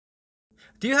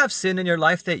Do you have sin in your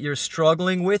life that you're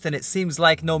struggling with and it seems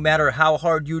like no matter how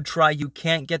hard you try, you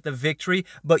can't get the victory,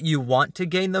 but you want to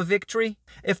gain the victory?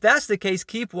 If that's the case,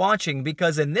 keep watching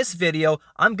because in this video,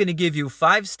 I'm going to give you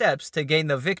 5 steps to gain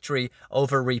the victory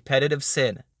over repetitive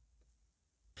sin.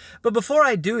 But before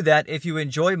I do that, if you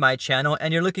enjoy my channel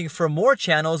and you're looking for more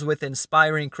channels with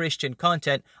inspiring Christian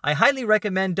content, I highly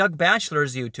recommend Doug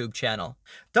Batchelor's YouTube channel.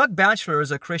 Doug Batchelor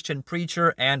is a Christian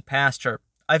preacher and pastor.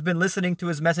 I've been listening to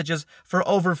his messages for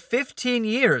over 15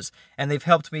 years, and they've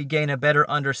helped me gain a better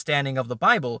understanding of the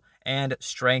Bible and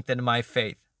strengthen my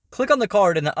faith. Click on the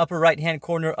card in the upper right-hand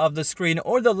corner of the screen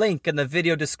or the link in the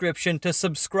video description to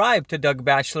subscribe to Doug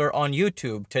Batchelor on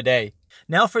YouTube today.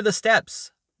 Now for the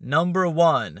steps. Number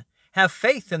 1. Have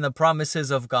faith in the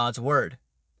promises of God's Word.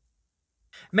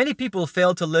 Many people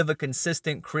fail to live a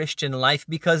consistent Christian life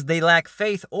because they lack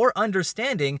faith or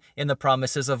understanding in the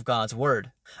promises of God's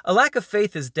Word. A lack of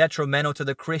faith is detrimental to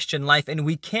the Christian life, and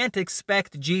we can't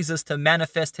expect Jesus to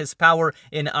manifest His power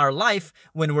in our life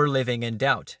when we're living in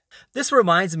doubt. This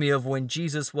reminds me of when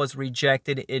Jesus was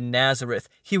rejected in Nazareth.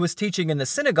 He was teaching in the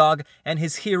synagogue, and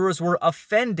His hearers were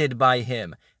offended by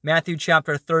Him. Matthew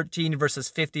chapter 13, verses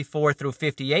 54 through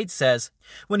 58 says,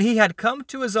 "When He had come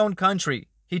to His own country,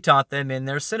 He taught them in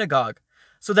their synagogue,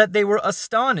 so that they were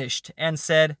astonished and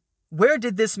said, 'Where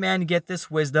did this man get this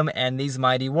wisdom and these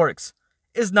mighty works?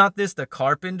 Is not this the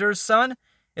carpenter's son?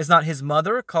 Is not his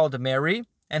mother called Mary,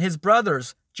 and his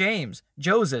brothers, James,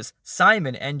 Joseph,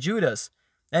 Simon, and Judas?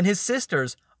 And his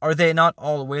sisters, are they not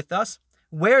all with us?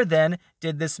 Where then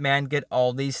did this man get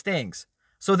all these things?'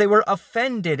 So they were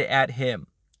offended at Him.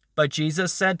 But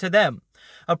Jesus said to them,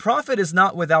 'A prophet is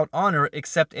not without honor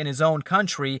except in his own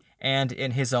country and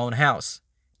in his own house.'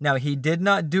 Now He did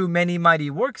not do many mighty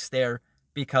works there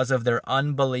because of their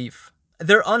unbelief."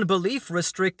 Their unbelief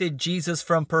restricted Jesus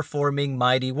from performing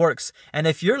mighty works. And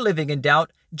if you're living in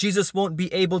doubt, Jesus won't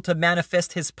be able to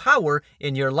manifest His power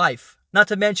in your life. Not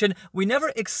to mention, we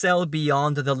never excel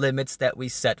beyond the limits that we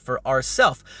set for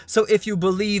ourselves. So if you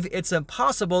believe it's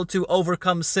impossible to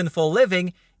overcome sinful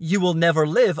living, you will never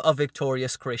live a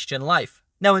victorious Christian life.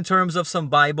 Now, in terms of some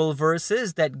Bible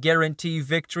verses that guarantee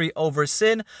victory over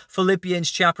sin, Philippians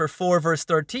chapter 4, verse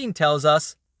 13 tells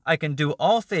us, "I can do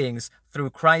all things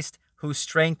through Christ who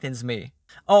strengthens me."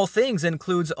 All things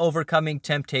includes overcoming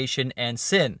temptation and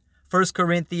sin. 1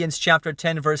 Corinthians chapter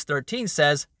 10, verse 13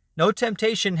 says, "No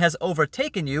temptation has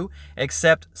overtaken you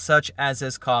except such as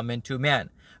is common to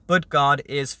man. But God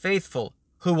is faithful,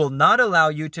 who will not allow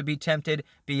you to be tempted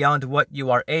beyond what you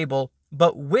are able,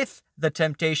 but with the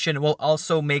temptation will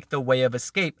also make the way of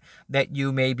escape, that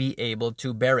you may be able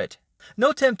to bear it."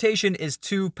 No temptation is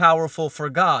too powerful for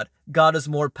God. God is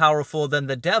more powerful than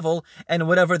the devil, and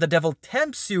whatever the devil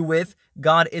tempts you with,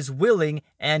 God is willing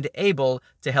and able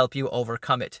to help you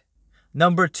overcome it.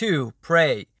 Number 2,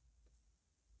 pray.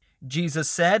 Jesus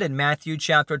said in Matthew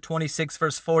chapter 26,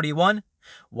 verse 41,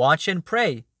 "Watch and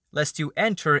pray, lest you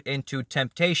enter into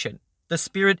temptation. The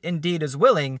spirit indeed is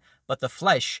willing, but the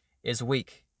flesh is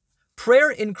weak."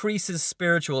 Prayer increases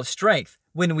spiritual strength.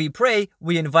 When we pray,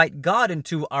 we invite God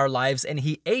into our lives and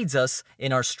He aids us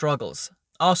in our struggles.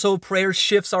 Also, prayer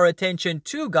shifts our attention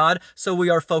to God, so we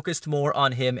are focused more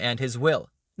on Him and His will.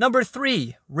 Number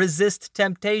 3, resist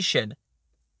temptation.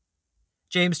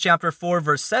 James chapter 4,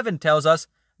 verse 7 tells us,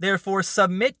 "Therefore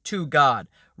submit to God,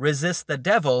 resist the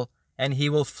devil, and he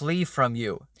will flee from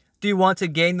you." Do you want to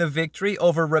gain the victory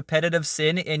over repetitive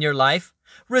sin in your life?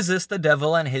 Resist the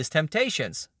devil and his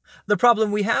temptations. The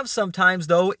problem we have sometimes,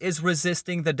 though, is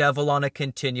resisting the devil on a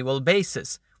continual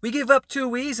basis. We give up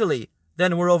too easily.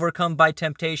 Then we're overcome by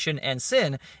temptation and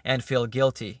sin and feel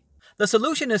guilty. The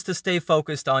solution is to stay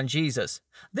focused on Jesus.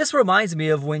 This reminds me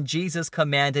of when Jesus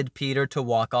commanded Peter to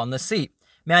walk on the sea.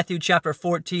 Matthew chapter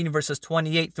 14, verses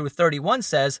 28 through 31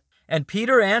 says, "And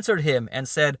Peter answered Him and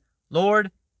said,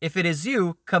 'Lord, if it is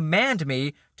you, command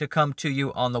me to come to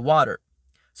you on the water.'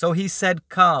 So He said,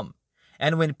 'Come.'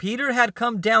 And when Peter had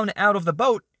come down out of the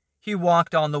boat, he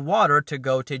walked on the water to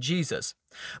go to Jesus.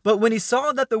 But when he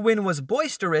saw that the wind was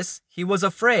boisterous, he was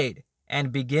afraid,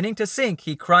 and beginning to sink,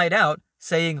 he cried out,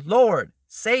 saying, 'Lord,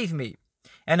 save me.'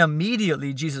 And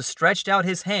immediately Jesus stretched out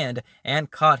His hand and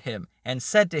caught him, and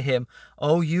said to him,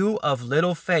 'O you of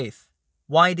little faith,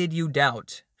 why did you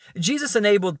doubt?'" Jesus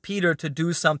enabled Peter to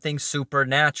do something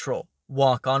supernatural,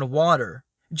 walk on water.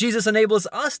 Jesus enables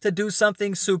us to do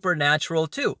something supernatural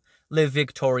too, live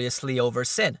victoriously over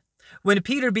sin. When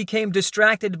Peter became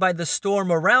distracted by the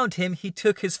storm around him, he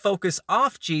took his focus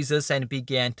off Jesus and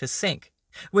began to sink.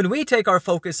 When we take our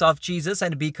focus off Jesus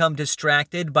and become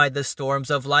distracted by the storms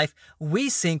of life, we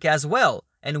sink as well,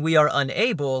 and we are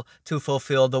unable to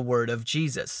fulfill the word of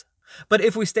Jesus. But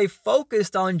if we stay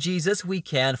focused on Jesus, we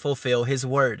can fulfill His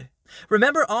word.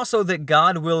 Remember also that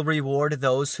God will reward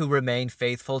those who remain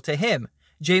faithful to Him.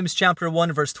 James chapter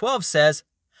 1 verse 12 says,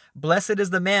 "Blessed is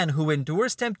the man who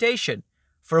endures temptation,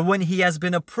 for when he has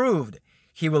been approved,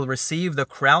 he will receive the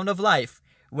crown of life,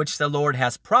 which the Lord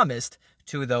has promised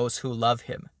to those who love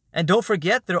Him." And don't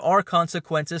forget, there are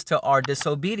consequences to our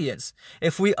disobedience.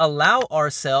 If we allow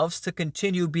ourselves to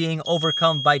continue being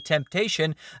overcome by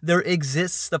temptation, there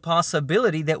exists the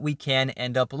possibility that we can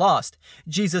end up lost.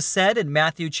 Jesus said in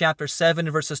Matthew chapter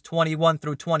 7, verses 21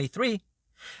 through 23,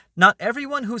 "Not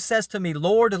everyone who says to me,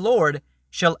 'Lord, Lord,'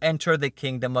 shall enter the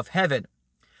kingdom of heaven,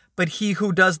 but he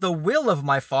who does the will of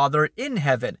my Father in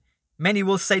heaven. Many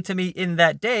will say to me in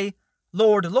that day,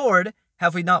 'Lord, Lord,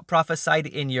 have we not prophesied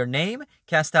in your name,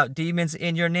 cast out demons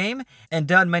in your name, and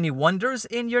done many wonders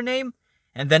in your name?'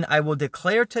 And then I will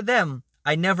declare to them,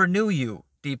 'I never knew you.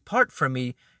 Depart from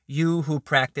me, you who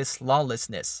practice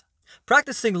lawlessness.'"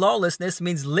 Practicing lawlessness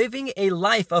means living a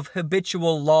life of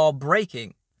habitual law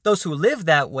breaking. Those who live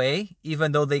that way,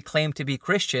 even though they claim to be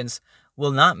Christians,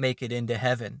 will not make it into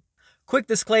heaven. Quick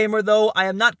disclaimer though, I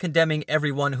am not condemning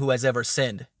everyone who has ever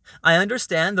sinned. I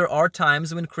understand there are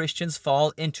times when Christians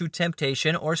fall into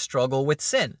temptation or struggle with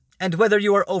sin. And whether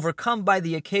you are overcome by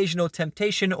the occasional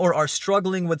temptation or are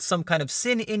struggling with some kind of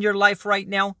sin in your life right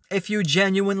now, if you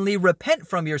genuinely repent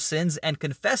from your sins and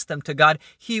confess them to God,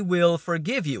 He will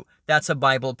forgive you. That's a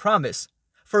Bible promise.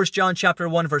 1 John chapter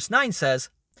 1 verse 9 says,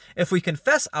 "If we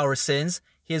confess our sins,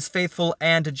 He is faithful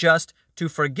and just to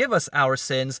forgive us our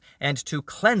sins and to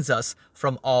cleanse us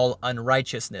from all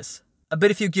unrighteousness." But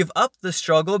if you give up the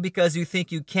struggle because you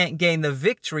think you can't gain the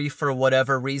victory for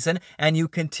whatever reason, and you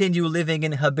continue living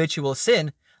in habitual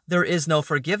sin, there is no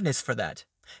forgiveness for that.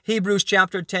 Hebrews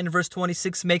chapter 10 verse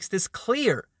 26 makes this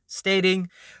clear, stating,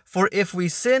 "For if we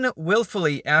sin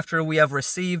willfully after we have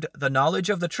received the knowledge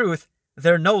of the truth,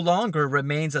 there no longer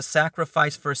remains a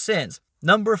sacrifice for sins."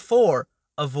 Number 4,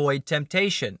 avoid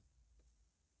temptation.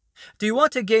 Do you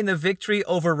want to gain the victory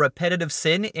over repetitive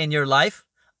sin in your life?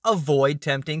 Avoid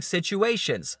tempting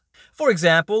situations. For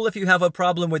example, if you have a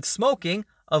problem with smoking,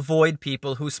 avoid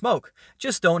people who smoke.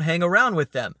 Just don't hang around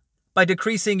with them. By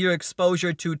decreasing your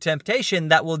exposure to temptation,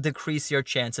 that will decrease your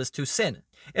chances to sin.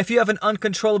 If you have an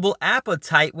uncontrollable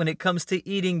appetite when it comes to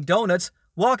eating donuts,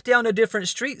 walk down a different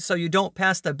street so you don't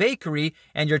pass the bakery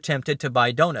and you're tempted to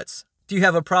buy donuts. Do you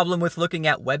have a problem with looking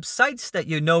at websites that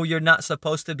you know you're not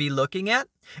supposed to be looking at?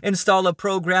 Install a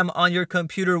program on your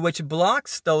computer which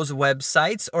blocks those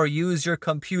websites, or use your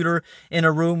computer in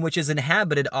a room which is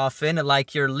inhabited often,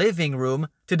 like your living room,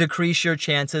 to decrease your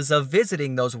chances of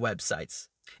visiting those websites.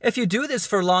 If you do this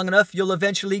for long enough, you'll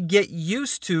eventually get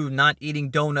used to not eating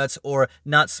donuts or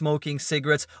not smoking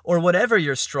cigarettes or whatever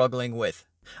you're struggling with.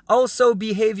 Also,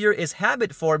 behavior is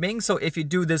habit forming, so if you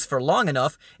do this for long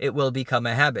enough, it will become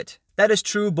a habit. That is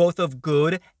true both of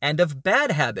good and of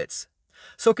bad habits.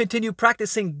 So continue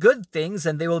practicing good things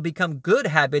and they will become good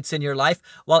habits in your life,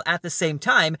 while at the same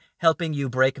time helping you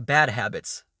break bad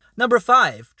habits. Number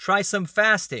 5, try some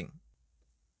fasting.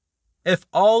 If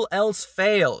all else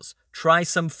fails, try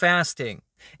some fasting.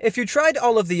 If you tried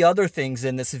all of the other things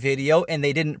in this video and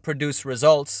they didn't produce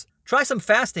results, try some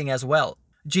fasting as well.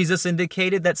 Jesus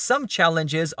indicated that some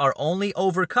challenges are only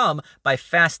overcome by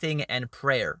fasting and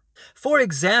prayer. For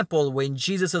example, when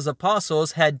Jesus'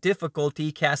 apostles had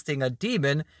difficulty casting a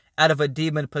demon out of a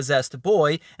demon-possessed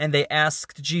boy, and they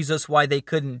asked Jesus why they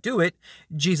couldn't do it,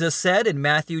 Jesus said in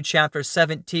Matthew chapter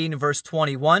 17, verse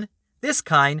 21, "This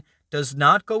kind does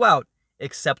not go out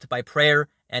except by prayer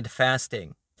and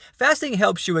fasting." Fasting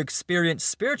helps you experience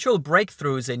spiritual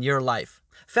breakthroughs in your life.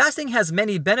 Fasting has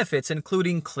many benefits,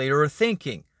 including clearer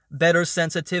thinking, better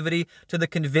sensitivity to the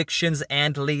convictions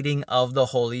and leading of the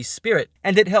Holy Spirit,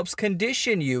 and it helps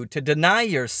condition you to deny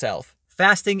yourself.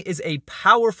 Fasting is a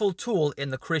powerful tool in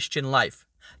the Christian life.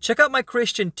 Check out my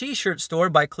Christian t-shirt store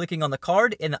by clicking on the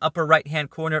card in the upper right-hand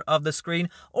corner of the screen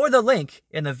or the link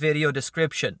in the video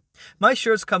description. My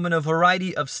shirts come in a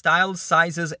variety of styles,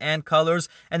 sizes, and colors,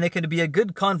 and they can be a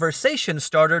good conversation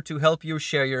starter to help you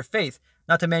share your faith.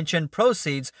 Not to mention,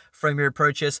 proceeds from your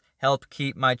purchase help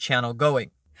keep my channel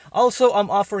going. Also, I'm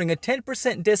offering a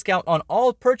 10% discount on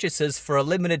all purchases for a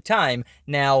limited time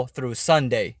now through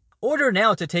Sunday. Order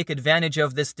now to take advantage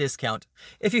of this discount.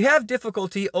 If you have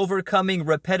difficulty overcoming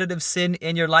repetitive sin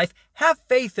in your life, have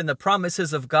faith in the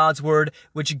promises of God's Word,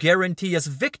 which guarantee us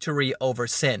victory over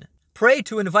sin. Pray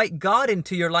to invite God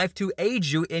into your life to aid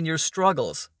you in your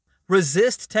struggles.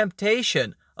 Resist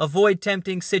temptation, avoid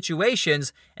tempting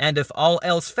situations, and if all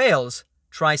else fails,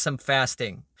 try some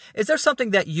fasting. Is there something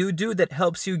that you do that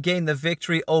helps you gain the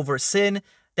victory over sin?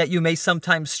 that you may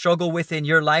sometimes struggle with in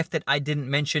your life that I didn't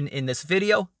mention in this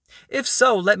video? If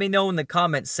so, let me know in the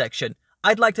comments section.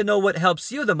 I'd like to know what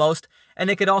helps you the most, and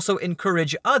it could also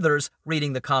encourage others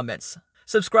reading the comments.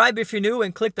 Subscribe if you're new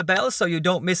and click the bell so you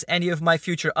don't miss any of my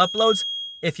future uploads.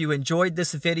 If you enjoyed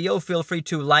this video, feel free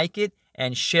to like it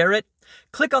and share it.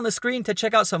 Click on the screen to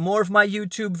check out some more of my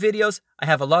YouTube videos. I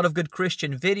have a lot of good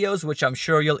Christian videos, which I'm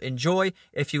sure you'll enjoy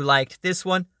if you liked this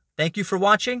one. Thank you for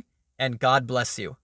watching, and God bless you.